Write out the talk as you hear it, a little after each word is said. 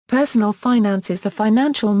Personal finance is the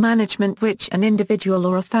financial management which an individual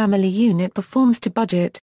or a family unit performs to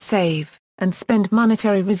budget, save, and spend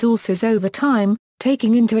monetary resources over time,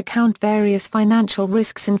 taking into account various financial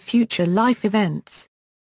risks and future life events.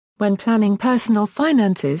 When planning personal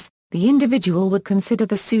finances, the individual would consider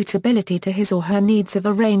the suitability to his or her needs of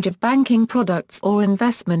a range of banking products or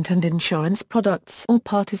investment and insurance products or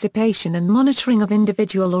participation and monitoring of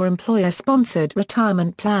individual or employer-sponsored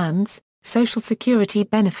retirement plans, Social Security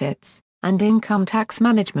benefits, and income tax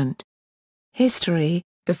management. History.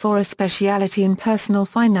 Before a speciality in personal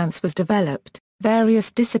finance was developed,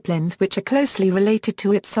 various disciplines which are closely related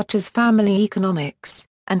to it such as family economics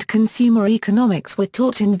and consumer economics were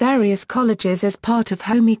taught in various colleges as part of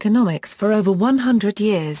home economics for over 100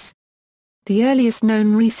 years. The earliest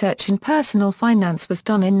known research in personal finance was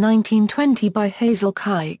done in 1920 by Hazel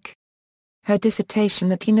Kike. Her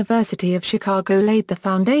dissertation at University of Chicago laid the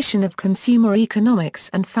foundation of consumer economics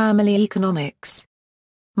and family economics.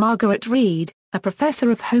 Margaret Reed, a professor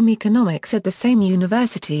of home economics at the same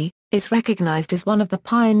university, is recognized as one of the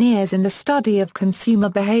pioneers in the study of consumer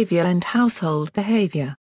behavior and household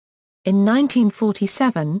behavior. In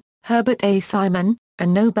 1947, Herbert A. Simon, a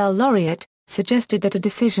Nobel laureate, suggested that a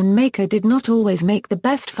decision-maker did not always make the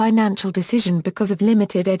best financial decision because of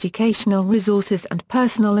limited educational resources and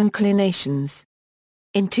personal inclinations.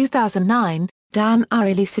 In 2009, Dan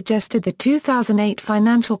Ariely suggested the 2008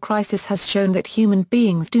 financial crisis has shown that human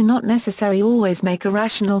beings do not necessarily always make a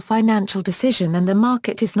rational financial decision and the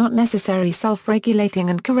market is not necessarily self-regulating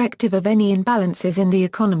and corrective of any imbalances in the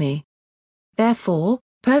economy. Therefore,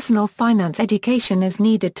 personal finance education is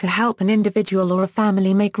needed to help an individual or a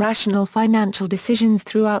family make rational financial decisions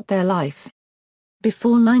throughout their life.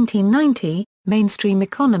 Before 1990, mainstream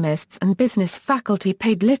economists and business faculty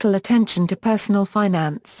paid little attention to personal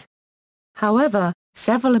finance. However,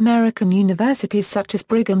 several American universities such as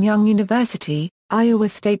Brigham Young University, Iowa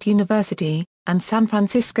State University, and San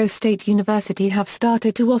Francisco State University have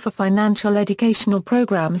started to offer financial educational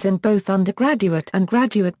programs in both undergraduate and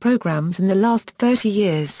graduate programs in the last 30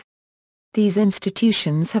 years. These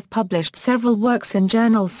institutions have published several works in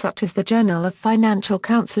journals such as the Journal of Financial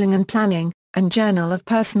Counseling and Planning, and Journal of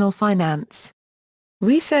Personal Finance.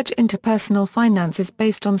 Research into personal finance is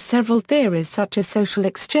based on several theories such as social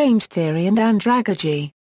exchange theory and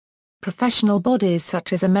andragogy. Professional bodies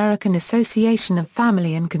such as American Association of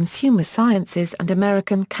Family and Consumer Sciences and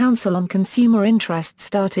American Council on Consumer Interest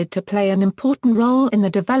started to play an important role in the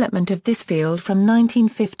development of this field from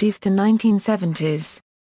 1950s to 1970s.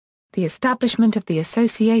 The establishment of the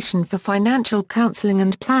Association for Financial Counseling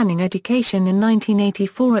and Planning Education in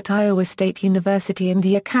 1984 at Iowa State University and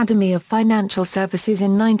the Academy of Financial Services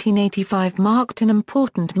in 1985 marked an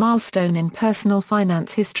important milestone in personal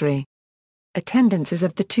finance history. Attendances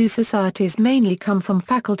of the two societies mainly come from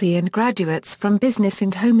faculty and graduates from business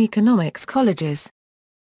and home economics colleges.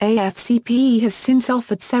 AFCPE has since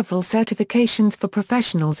offered several certifications for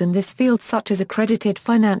professionals in this field such as accredited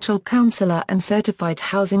financial counselor and certified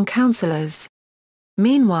housing counselors.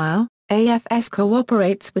 Meanwhile, AFS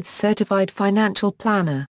cooperates with certified financial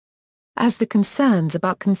planner. As the concerns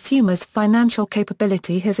about consumers' financial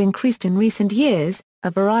capability has increased in recent years,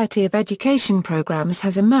 a variety of education programs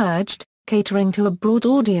has emerged, catering to a broad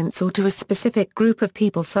audience or to a specific group of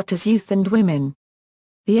people such as youth and women.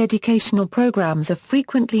 The educational programs are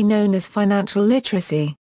frequently known as financial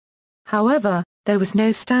literacy. However, there was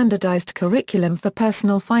no standardized curriculum for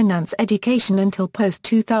personal finance education until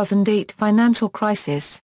post-2008 financial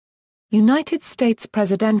crisis. United States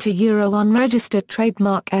President Unregistered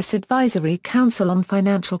Trademark S Advisory Council on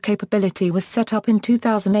Financial Capability was set up in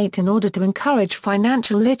 2008 in order to encourage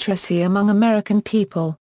financial literacy among American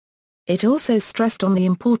people. It also stressed on the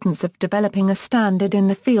importance of developing a standard in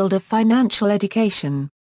the field of financial education.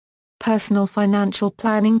 Personal financial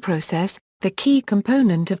planning process. The key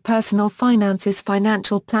component of personal finance is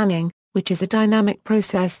financial planning, which is a dynamic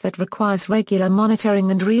process that requires regular monitoring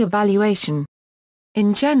and re-evaluation.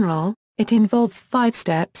 In general, it involves 5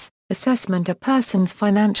 steps. Assessment. A person's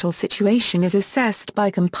financial situation is assessed by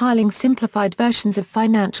compiling simplified versions of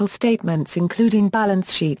financial statements including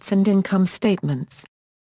balance sheets and income statements.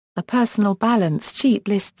 A personal balance sheet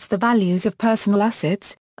lists the values of personal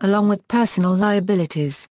assets, along with personal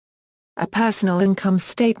liabilities. A personal income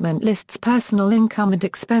statement lists personal income and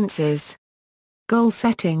expenses. Goal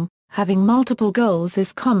setting. Having multiple goals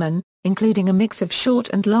is common, including a mix of short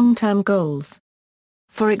and long-term goals.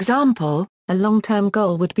 For example, a long-term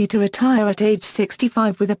goal would be to retire at age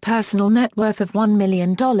 65 with a personal net worth of $1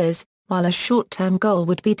 million, while a short-term goal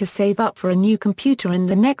would be to save up for a new computer in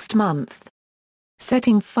the next month.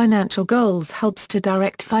 Setting financial goals helps to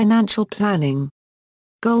direct financial planning.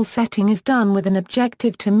 Goal setting is done with an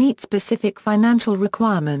objective to meet specific financial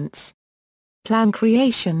requirements. Plan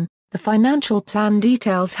creation. The financial plan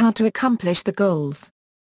details how to accomplish the goals.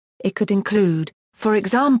 It could include, for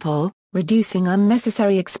example, reducing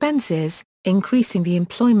unnecessary expenses, increasing the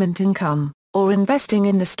employment income, or investing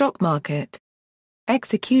in the stock market.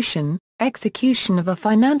 Execution. Execution of a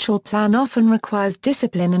financial plan often requires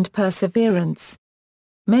discipline and perseverance.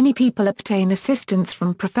 Many people obtain assistance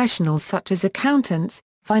from professionals such as accountants,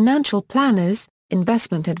 financial planners,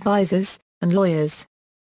 investment advisors, and lawyers.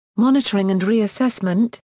 Monitoring and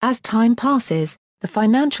reassessment. As time passes, the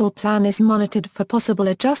financial plan is monitored for possible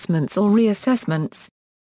adjustments or reassessments.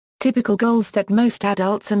 Typical goals that most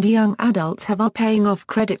adults and young adults have are paying off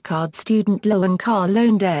credit card, student loan and car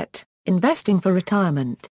loan debt, investing for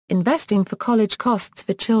retirement, investing for college costs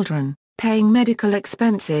for children, paying medical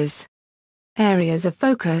expenses. Areas of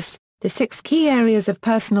focus. The 6 key areas of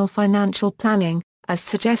personal financial planning, as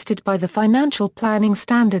suggested by the Financial Planning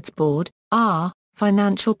Standards Board, are: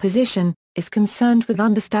 financial position, is concerned with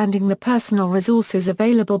understanding the personal resources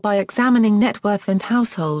available by examining net worth and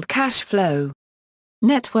household cash flow.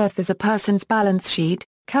 Net worth is a person's balance sheet,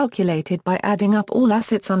 calculated by adding up all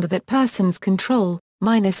assets under that person's control,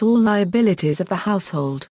 minus all liabilities of the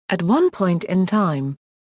household, at one point in time.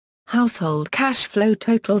 Household cash flow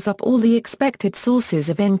totals up all the expected sources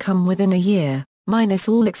of income within a year, minus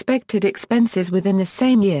all expected expenses within the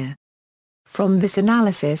same year. From this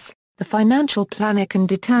analysis, the financial planner can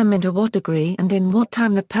determine to what degree and in what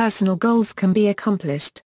time the personal goals can be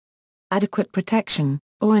accomplished. Adequate protection,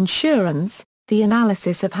 or insurance, the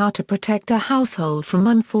analysis of how to protect a household from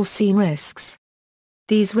unforeseen risks.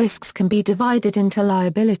 These risks can be divided into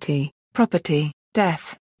liability, property,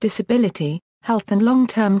 death, disability, health and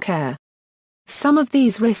long-term care. Some of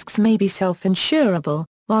these risks may be self-insurable,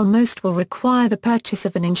 while most will require the purchase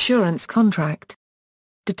of an insurance contract.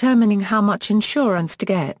 Determining how much insurance to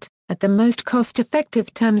get, at the most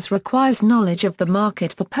cost-effective terms requires knowledge of the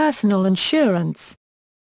market for personal insurance.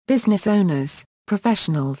 Business owners,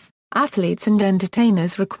 professionals, athletes and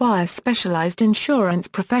entertainers require specialized insurance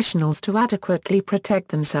professionals to adequately protect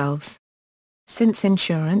themselves. Since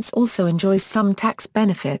insurance also enjoys some tax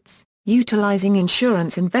benefits, utilizing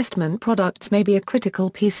insurance investment products may be a critical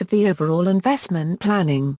piece of the overall investment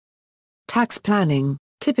planning. Tax planning.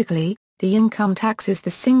 Typically, the income tax is the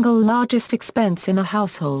single largest expense in a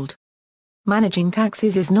household. Managing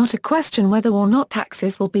taxes is not a question whether or not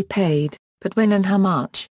taxes will be paid, but when and how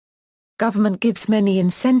much. Government gives many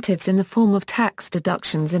incentives in the form of tax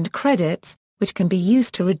deductions and credits, which can be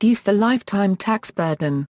used to reduce the lifetime tax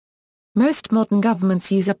burden. Most modern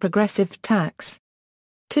governments use a progressive tax.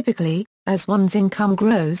 Typically, as one's income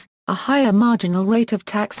grows, a higher marginal rate of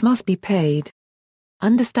tax must be paid.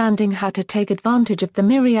 Understanding how to take advantage of the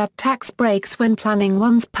myriad tax breaks when planning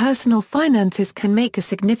one's personal finances can make a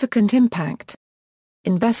significant impact.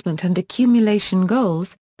 Investment and accumulation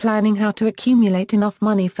goals. Planning how to accumulate enough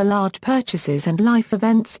money for large purchases and life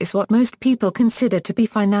events is what most people consider to be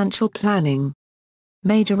financial planning.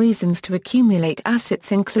 Major reasons to accumulate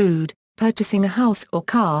assets include purchasing a house or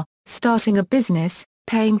car, starting a business,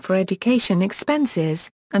 paying for education expenses,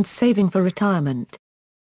 and saving for retirement.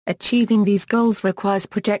 Achieving these goals requires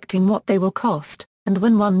projecting what they will cost, and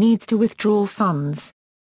when one needs to withdraw funds.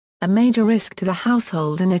 A major risk to the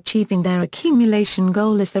household in achieving their accumulation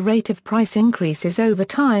goal is the rate of price increases over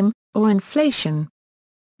time, or inflation.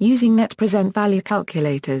 Using net present value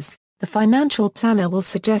calculators, the financial planner will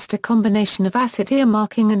suggest a combination of asset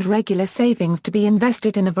earmarking and regular savings to be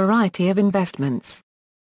invested in a variety of investments.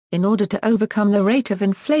 In order to overcome the rate of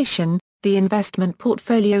inflation, the investment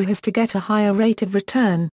portfolio has to get a higher rate of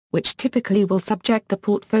return, which typically will subject the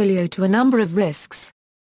portfolio to a number of risks.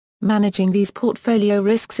 Managing these portfolio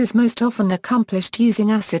risks is most often accomplished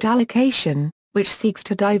using asset allocation, which seeks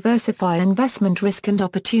to diversify investment risk and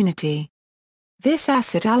opportunity. This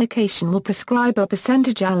asset allocation will prescribe a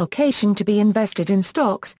percentage allocation to be invested in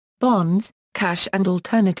stocks, bonds, cash and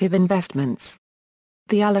alternative investments.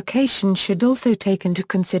 The allocation should also take into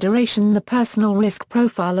consideration the personal risk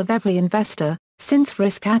profile of every investor, since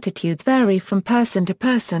risk attitudes vary from person to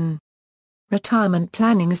person. Retirement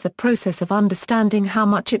planning is the process of understanding how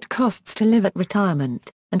much it costs to live at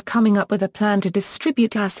retirement, and coming up with a plan to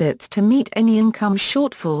distribute assets to meet any income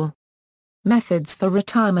shortfall. Methods for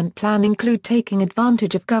retirement plan include taking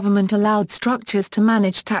advantage of government-allowed structures to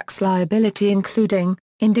manage tax liability, including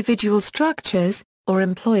individual structures, or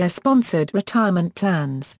employer-sponsored retirement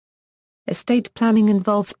plans. Estate planning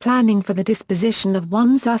involves planning for the disposition of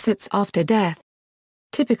one's assets after death.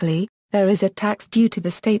 Typically, there is a tax due to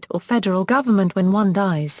the state or federal government when one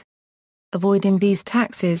dies. Avoiding these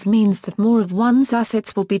taxes means that more of one's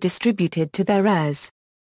assets will be distributed to their heirs.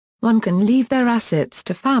 One can leave their assets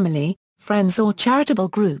to family, friends or charitable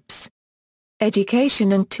groups.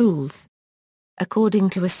 Education and tools. According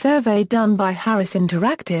to a survey done by Harris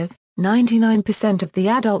Interactive, 99% of the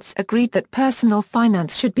adults agreed that personal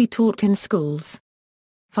finance should be taught in schools.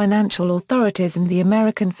 Financial authorities and the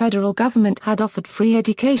American federal government had offered free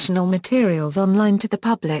educational materials online to the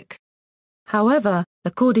public. However,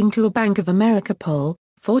 according to a Bank of America poll,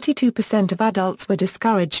 42% of adults were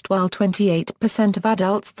discouraged while 28% of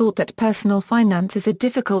adults thought that personal finance is a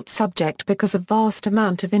difficult subject because of vast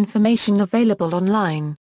amount of information available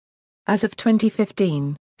online. As of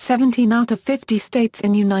 2015, 17 out of 50 states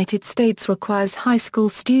in United States requires high school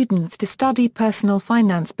students to study personal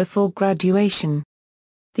finance before graduation.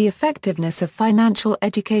 The effectiveness of financial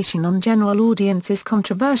education on general audience is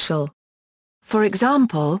controversial. For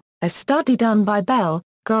example, a study done by Bell,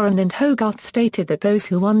 Goren and Hogarth stated that those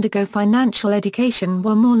who undergo financial education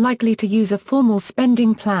were more likely to use a formal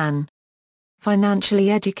spending plan.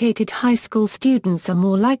 Financially educated high school students are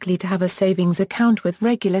more likely to have a savings account with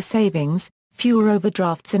regular savings, fewer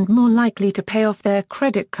overdrafts and more likely to pay off their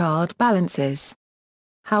credit card balances.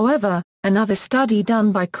 However, another study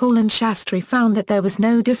done by Cole and Shastri found that there was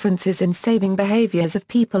no differences in saving behaviors of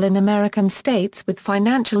people in American states with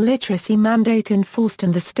financial literacy mandate enforced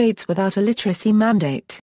and the states without a literacy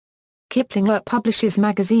mandate. Kiplinger publishes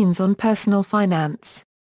magazines on personal finance.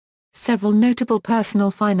 Several notable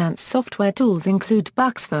personal finance software tools include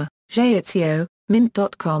Buxfor, Jaitzio,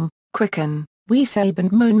 Mint.com, Quicken, WeSave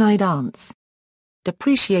and Monidance.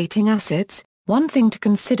 Depreciating assets. One thing to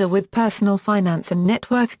consider with personal finance and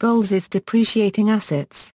net worth goals is depreciating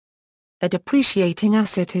assets. A depreciating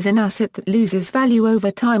asset is an asset that loses value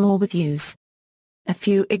over time or with use. A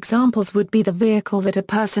few examples would be the vehicle that a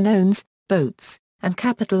person owns, boats, and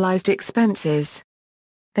capitalized expenses.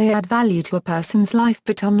 They add value to a person's life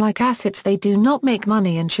but unlike assets they do not make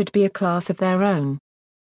money and should be a class of their own.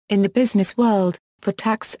 In the business world, for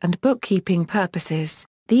tax and bookkeeping purposes,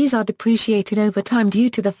 these are depreciated over time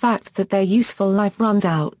due to the fact that their useful life runs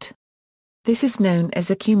out. This is known as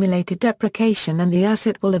accumulated depreciation and the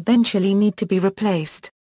asset will eventually need to be replaced.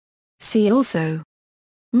 See also: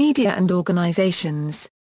 Media and organizations.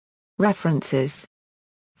 References.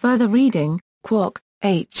 Further reading: Kwok,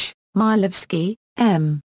 H., Milevsky,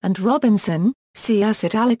 M., and Robinson, C.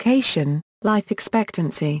 Asset Allocation, Life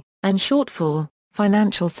Expectancy, and Shortfall,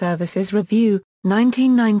 Financial Services Review,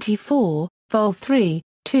 1994, Vol. 3,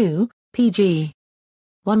 2, pg.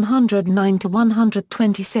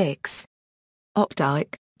 109-126.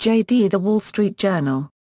 Opdyke, J.D. The Wall Street Journal.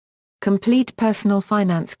 Complete Personal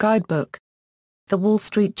Finance Guidebook. The Wall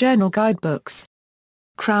Street Journal Guidebooks.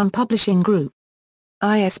 Crown Publishing Group.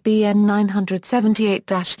 ISBN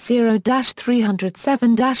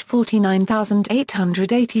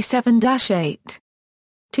 978-0-307-49887-8.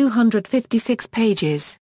 256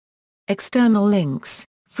 pages. External links.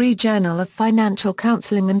 Free Journal of Financial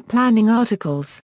Counseling and Planning articles.